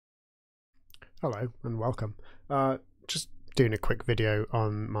Hello and welcome. Just doing a quick video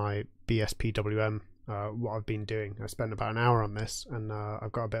on my BSPWM, what I've been doing. I spent about an hour on this and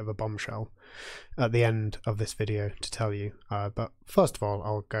I've got a bit of a bombshell at the end of this video to tell you. But first of all,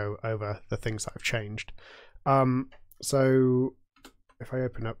 I'll go over the things that I've changed. So if I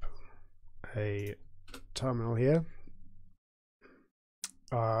open up a terminal here,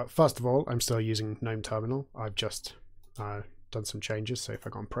 first of all, I'm still using GNOME Terminal. I've just done some changes. So if I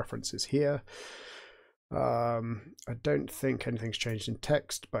go on preferences here, I don't think anything's changed in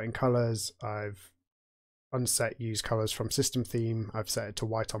text, but in colors I've unset use colors from system theme. I've set it to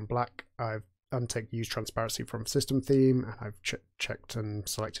white on black. I've unticked use transparency from system theme, and I've checked and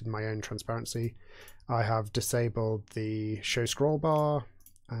selected my own transparency. I have disabled the show scroll bar,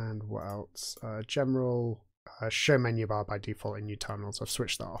 and what else? General show menu bar by default in new terminals. I've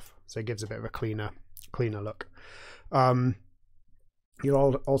switched that off, so it gives a bit of a cleaner look.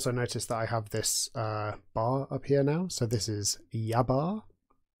 You'll also notice that I have this bar up here now. So this is YA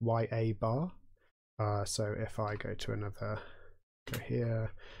bar. So if I go to another, go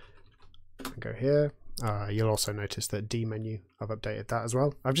here, and go here, you'll also notice that D menu, I've updated that as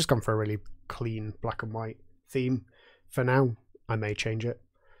well. I've just gone for a really clean black and white theme for now. I may change it.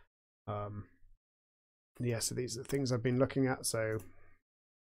 Yeah, so these are the things I've been looking at. So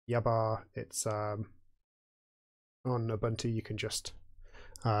YA bar, it's on Ubuntu, you can just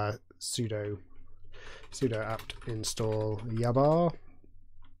sudo apt install YA bar,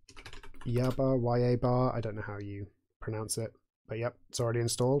 YA bar. I don't know how you pronounce it, but yep, it's already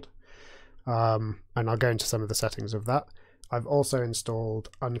installed. And I'll go into some of the settings of that. I've also installed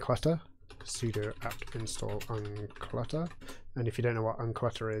unclutter, sudo apt install unclutter. And if you don't know what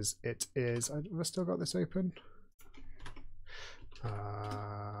unclutter is, it is, I've still got this open.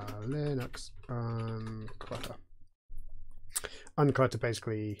 Linux unclutter. Unclutter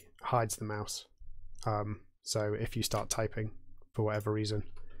basically hides the mouse. So if you start typing for whatever reason,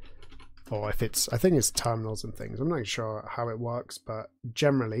 or if it's, I think it's terminals and things, I'm not sure how it works, but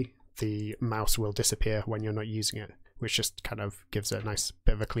generally the mouse will disappear when you're not using it, which just kind of gives it a nice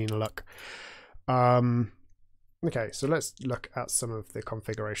bit of a cleaner look. Okay, so let's look at some of the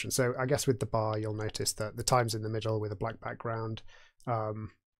configuration. So I guess with the bar, you'll notice that the time's in the middle with a black background.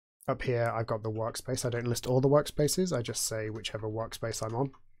 Up here, I've got the workspace. I don't list all the workspaces. I just say whichever workspace I'm on.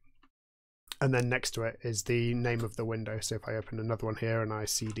 And then next to it is the name of the window. So if I open another one here and I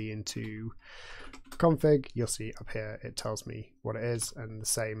cd into config, you'll see up here it tells me what it is. And the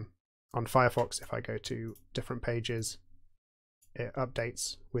same on Firefox, if I go to different pages, it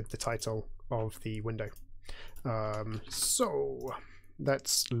updates with the title of the window. So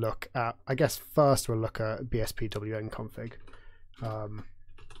let's look at, I guess first we'll look at BSPWM config.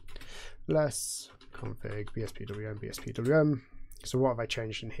 Less config BSPWM. So what have I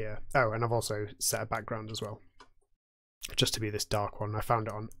changed in here? Oh, and I've also set a background as well, just to be this dark one. I found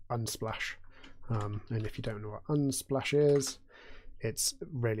it on Unsplash. And if you don't know what Unsplash is, it's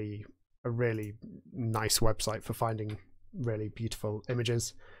really a really nice website for finding really beautiful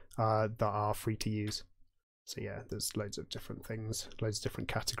images that are free to use. So yeah, there's loads of different things, loads of different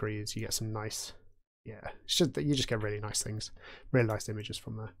categories. You get some nice, yeah, you just get really nice things, really nice images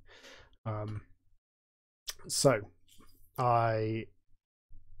from there. So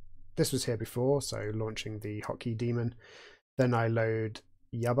this was here before, so launching the hotkey daemon, then I load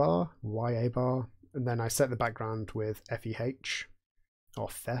YA bar, and then I set the background with FEH or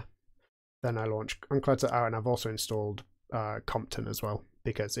FE. Then I launch unclutter out, and I've also installed Compton as well,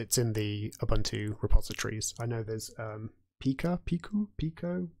 because it's in the Ubuntu repositories. I know there's Pico,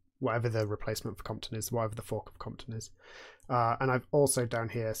 whatever the replacement for Compton is, whatever the fork of Compton is. And I've also down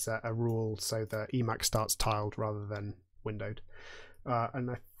here set a rule so that Emacs starts tiled rather than windowed.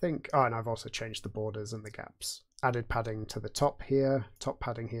 And I think, and I've also changed the borders and the gaps. Added padding to the top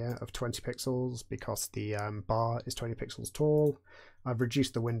padding here of 20 pixels because the bar is 20 pixels tall. I've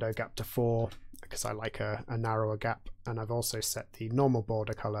reduced the window gap to 4 because I like a narrower gap. And I've also set the normal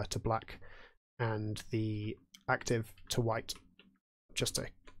border color to black and the active to white, just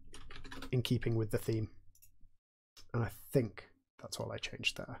in keeping with the theme. And I think that's all I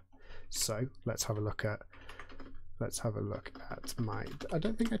changed there. So let's have a look at my, I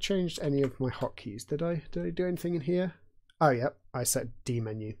don't think I changed any of my hotkeys. Did I do anything in here? Oh yep, I set D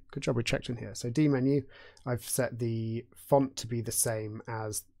menu. Good job we checked in here. So D menu, I've set the font to be the same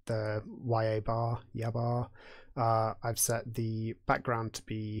as the YA bar. I've set the background to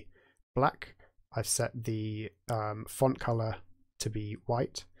be black. I've set the font color to be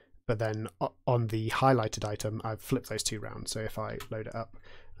white. But then on the highlighted item, I've flipped those two round. So if I load it up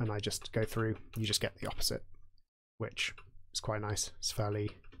and I just go through, you just get the opposite, which is quite nice. It's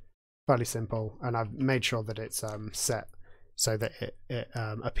fairly fairly simple, and I've made sure that it's set so that it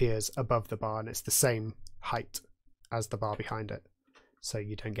appears above the bar and it's the same height as the bar behind it, so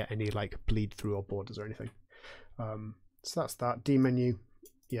you don't get any like bleed through or borders or anything. So that's that. D menu,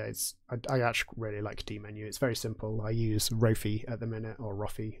 yeah, I actually really like D menu. It's very simple. I use Rofi at the minute, or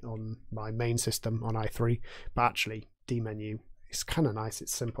Rofi, on my main system on i3, but actually D menu, it's kind of nice.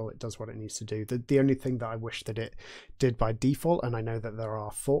 It's simple. It does what it needs to do. The only thing that I wish that it did by default, and I know that there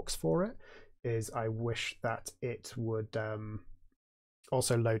are forks for it, is I wish that it would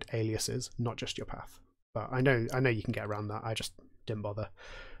also load aliases, not just your path. But I know you can get around that. I just didn't bother.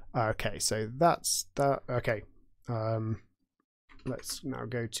 Okay, so that's that. Okay, let's now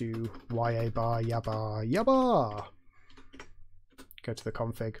go to YA bar yabba. Go to the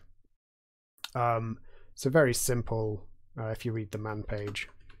config. So very simple. If you read the man page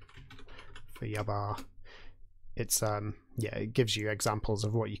for Yabba, it's yeah, it gives you examples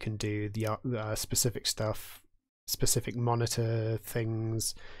of what you can do, the specific stuff, specific monitor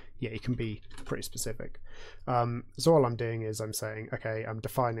things. Yeah, you can be pretty specific. So all I'm doing is I'm saying, okay, I'm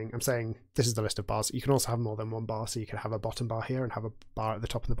saying this is the list of bars. You can also have more than one bar, so you can have a bottom bar here and have a bar at the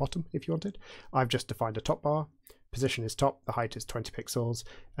top and the bottom if you wanted. I've just defined a top bar. Position is top, the height is 20 pixels,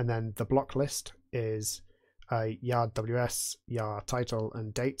 and then the block list is yard WS, yard title,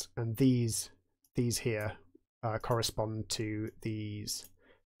 and date, and these here correspond to these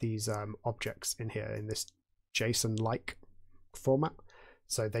objects in here in this JSON-like format.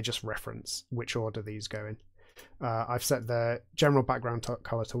 So they just reference which order these go in. I've set the general background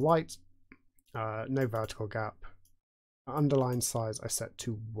color to white, no vertical gap. Underline size I set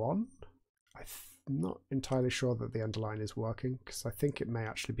to 1. I'm not entirely sure that the underline is working, because I think it may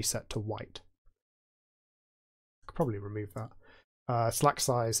actually be set to white. Probably remove that. Slack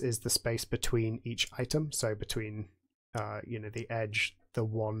size is the space between each item, so between you know, the edge, the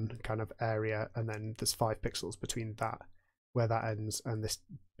one kind of area, and then there's 5 pixels between that, where that ends and this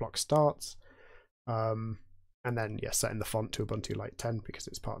block starts. And then yeah, setting the font to Ubuntu Light 10 because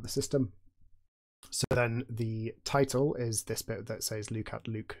it's part of the system. So then the title is this bit that says Luke at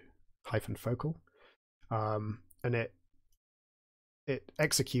Luke-focal, and it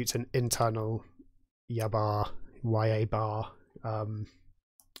executes an internal YA bar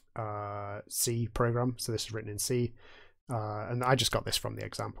C program. So this is written in C, and I just got this from the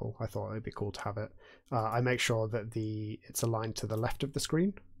example. I thought it'd be cool to have it. I make sure that it's aligned to the left of the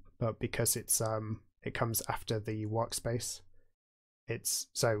screen, but because it comes after the workspace,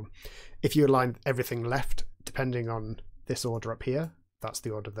 so if you align everything left, depending on this order up here, that's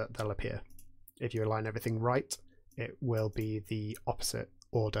the order that they'll appear. If you align everything right, it will be the opposite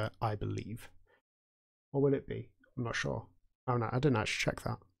order, I believe. Or will it be? I'm not sure. Oh no, I didn't actually check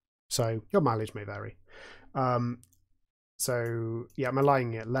that. So your mileage may vary. So yeah, I'm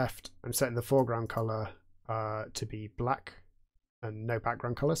aligning it left. I'm setting the foreground color to be black and no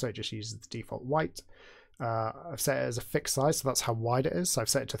background color, so it just uses the default white. I've set it as a fixed size, so that's how wide it is. So I've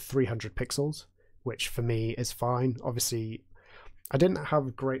set it to 300 pixels, which for me is fine. Obviously, I didn't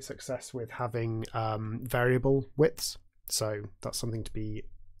have great success with having variable widths, so that's something to be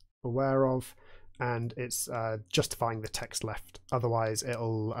aware of. And it's justifying the text left. Otherwise,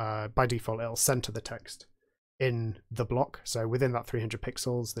 it'll by default it'll center the text in the block. So within that 300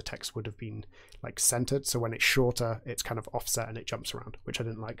 pixels, the text would have been like centered. So when it's shorter, it's kind of offset and it jumps around, which I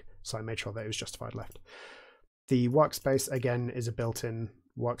didn't like. So I made sure that it was justified left. The workspace again is a built-in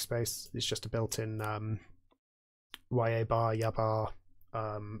workspace. It's just a built-in YA bar, Yabba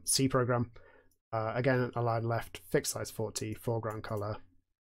C program. Again, align left, fixed size 40, foreground color.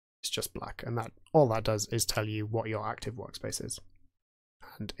 It's just black, and that all that does is tell you what your active workspace is,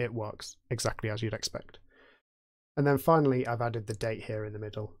 and it works exactly as you'd expect. And then finally, I've added the date here in the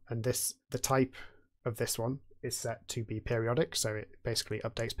middle, and the type of this one is set to be periodic, so it basically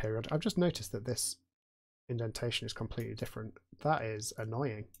updates periodic. I've just noticed that this indentation is completely different. That is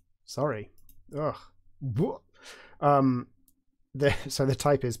annoying. Sorry. Ugh. So the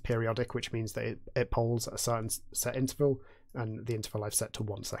type is periodic, which means that it polls at a certain set interval, and the interval I've set to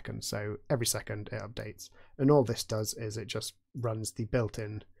 1 second. So every second it updates. And all this does is it just runs the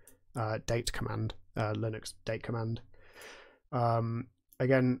built-in date command, Linux date command.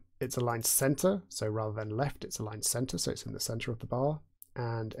 Again, it's aligned center. So rather than left, it's aligned center. So it's in the center of the bar.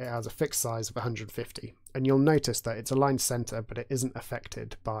 And it has a fixed size of 150. And you'll notice that it's aligned center, but it isn't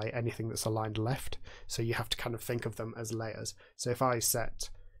affected by anything that's aligned left. So you have to kind of think of them as layers. So if I set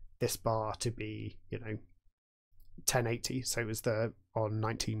this bar to be, you know, 1080, so it was on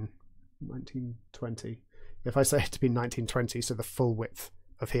 1920. If I set it to be 1920, so the full width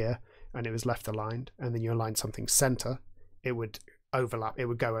of here, and it was left aligned, and then you align something center, it would overlap, it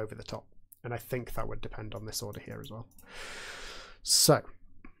would go over the top. And I think that would depend on this order here as well. So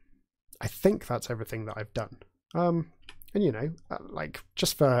I think that's everything that I've done. And you know, like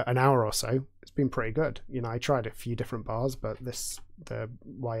just for an hour or so, it's been pretty good. You know, I tried a few different bars, but the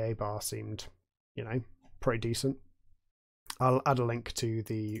YA bar seemed, you know, pretty decent. I'll add a link to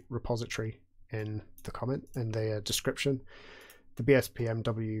the repository in the comment in the description. The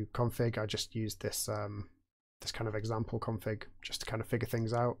BSPMW config, I just used this this kind of example config just to kind of figure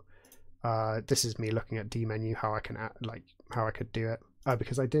things out. This is me looking at dmenu, how I can add, like how I could do it,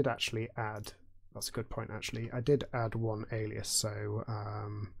 because I did actually add. That's a good point, actually. I did add one alias, so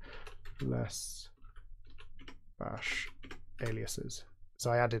less bash aliases.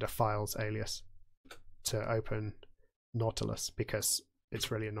 So I added a files alias to open Nautilus because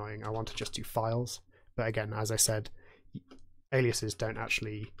it's really annoying. I want to just do files, but again, as I said, aliases don't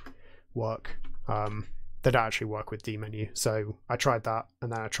actually work. They don't actually work with dmenu. So I tried that,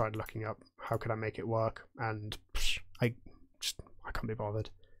 and then I tried looking up how could I make it work, and I can't be bothered.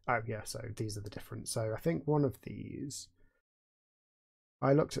 Oh yeah, so these are the different. So I think one of these,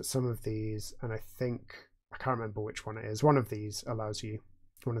 I looked at some of these, and I think, I can't remember which one it is. One of these allows you,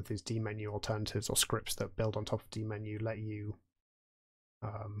 one of these dmenu alternatives or scripts that build on top of dmenu let you,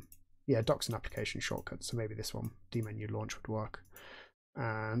 yeah, docs and application shortcuts. So maybe this one, dmenu launch, would work.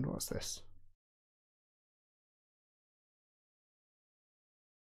 And what's this?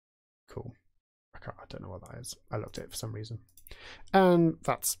 Cool. I don't know what that is. I looked at it for some reason. And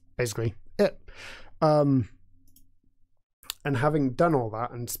that's basically it. And having done all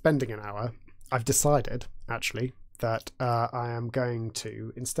that and spending an hour, I've decided actually that I am going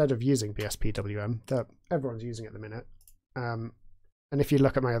to, instead of using BSPWM that everyone's using at the minute, and if you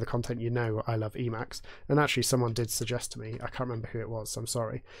look at my other content, you know I love Emacs, and actually someone did suggest to me, I can't remember who it was, so I'm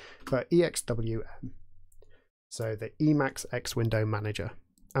sorry, but EXWM, so the Emacs X Window Manager.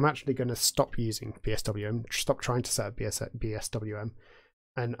 I'm actually going to stop using BSWM, stop trying to set up BSWM,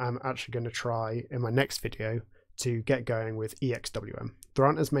 and I'm actually going to try in my next video to get going with EXWM. There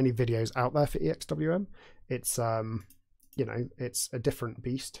aren't as many videos out there for EXWM. It's you know, it's a different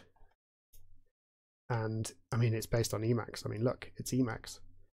beast, and I mean it's based on Emacs. I mean, look, it's Emacs.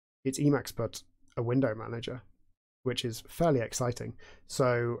 It's Emacs but a window manager, which is fairly exciting.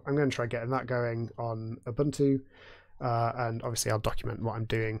 So I'm going to try getting that going on Ubuntu. And obviously I'll document what I'm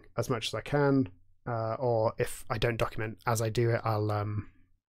doing as much as I can, or if I don't document as I do it,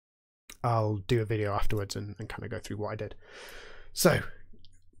 I'll do a video afterwards and kind of go through what I did. So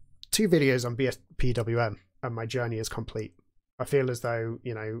 2 videos on BSPWM and my journey is complete. I feel as though,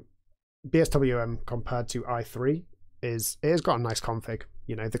 you know, BSWM compared to i3 it has got a nice config.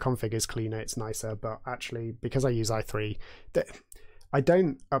 You know, the config is cleaner, it's nicer, but actually because I use i3, I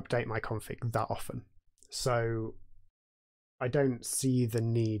don't update my config that often. So I don't see the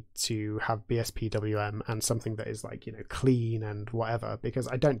need to have BSPWM and something that is like, you know, clean and whatever, because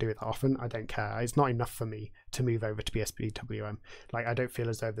I don't do it that often. I don't care. It's not enough for me to move over to BSPWM. Like, I don't feel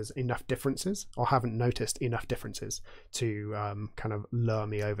as though there's enough differences, or haven't noticed enough differences to kind of lure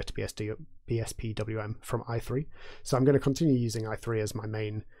me over to BSPWM from i3. So I'm going to continue using i3 as my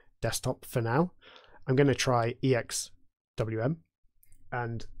main desktop for now. I'm going to try EXWM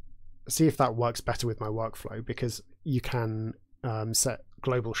and see if that works better with my workflow, because you can set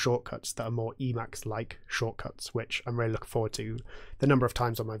global shortcuts that are more Emacs-like shortcuts, which I'm really looking forward to. The number of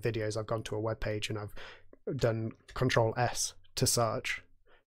times on my videos I've gone to a web page and I've done Control-S to search,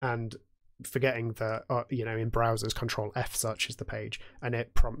 and forgetting that you know, in browsers Control-F searches the page, and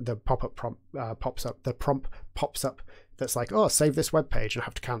the prompt pops up that's like, oh, save this web page, and I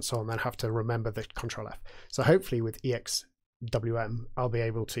have to cancel and then have to remember the Control-F. So hopefully with EXWM I'll be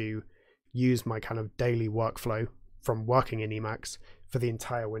able to use my kind of daily workflow from working in Emacs for the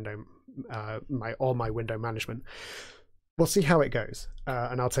entire window, all my window management. We'll see how it goes,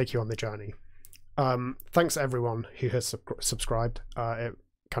 and I'll take you on the journey. Thanks everyone who has subscribed. It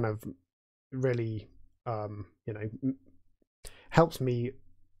kind of really, you know, helps me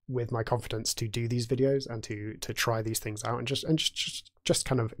with my confidence to do these videos and to try these things out and just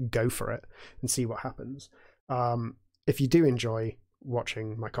kind of go for it and see what happens. If you do enjoy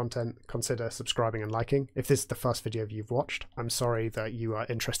watching my content, consider subscribing and liking. If this is the first video you've watched, I'm sorry that you are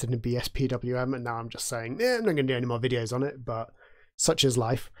interested in BSPWM and now I'm just saying, I'm not going to do any more videos on it, but such is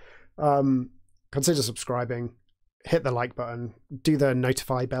life. Consider subscribing, hit the like button, do the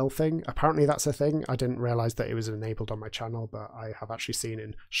notify bell thing. Apparently that's a thing. I didn't realize that it was enabled on my channel, but I have actually seen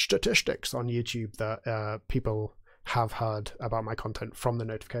in statistics on YouTube that people have heard about my content from the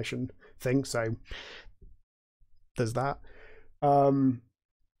notification thing, so there's that.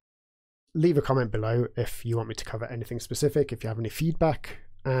 leave a comment below if you want me to cover anything specific, if you have any feedback,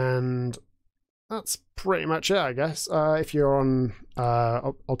 and that's pretty much it, I guess. If you're on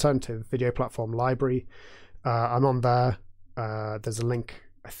alternative video platform Library, I'm on there. There's a link.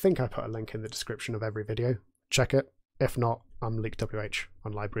 I think I put a link in the description of every video. Check it. If not, I'm LeakWH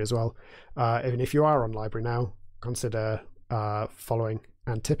on Library as well. Even if you are on Library now, consider following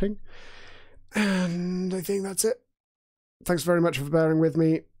and tipping. And I think that's it. Thanks very much for bearing with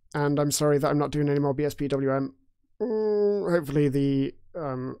me, and I'm sorry that I'm not doing any more BSPWM. Hopefully the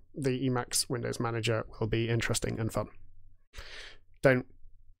Emacs Windows Manager will be interesting and fun. Don't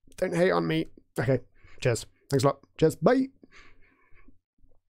hate on me. Okay, cheers. Thanks a lot. Cheers. Bye.